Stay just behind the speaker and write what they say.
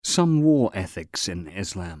Some war ethics in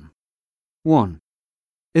Islam. 1.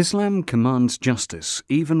 Islam commands justice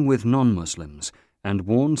even with non-Muslims and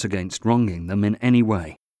warns against wronging them in any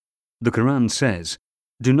way. The Quran says,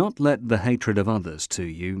 "Do not let the hatred of others to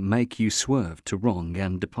you make you swerve to wrong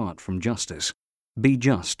and depart from justice. Be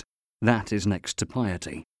just, that is next to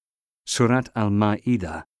piety." Surat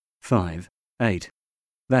Al-Ma'idah 5:8.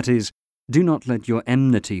 That is, do not let your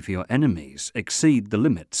enmity for your enemies exceed the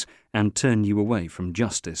limits and turn you away from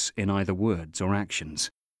justice in either words or actions.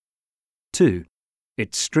 2.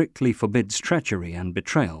 It strictly forbids treachery and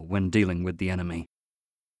betrayal when dealing with the enemy.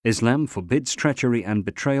 Islam forbids treachery and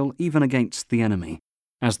betrayal even against the enemy.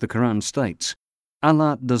 As the Quran states,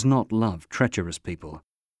 Allah does not love treacherous people.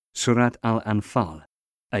 Surat Al-Anfal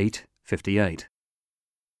 8:58.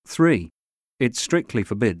 3. It strictly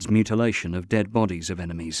forbids mutilation of dead bodies of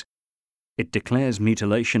enemies. It declares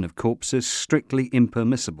mutilation of corpses strictly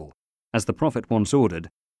impermissible, as the Prophet once ordered,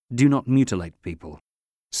 "Do not mutilate people."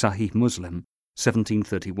 Sahih Muslim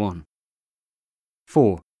 1731.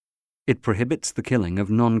 4. It prohibits the killing of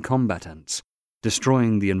non-combatants,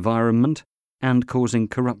 destroying the environment and causing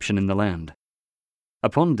corruption in the land.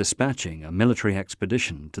 Upon dispatching a military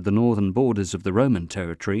expedition to the northern borders of the Roman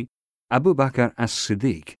territory, Abu Bakr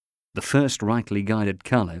as-Siddiq, the first rightly guided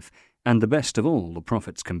caliph and the best of all the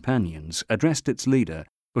Prophet's companions, addressed its leader,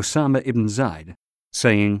 Usama ibn Zayd,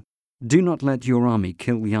 saying, "Do not let your army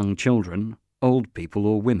kill young children, old people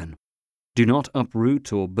or women. Do not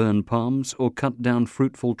uproot or burn palms or cut down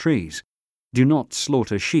fruitful trees. Do not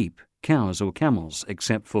slaughter sheep, cows or camels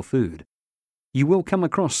except for food. You will come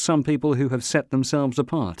across some people who have set themselves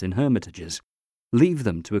apart in hermitages. Leave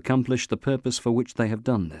them to accomplish the purpose for which they have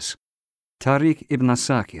done this." Tariq ibn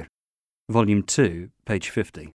Asakir, Volume 2, page 50.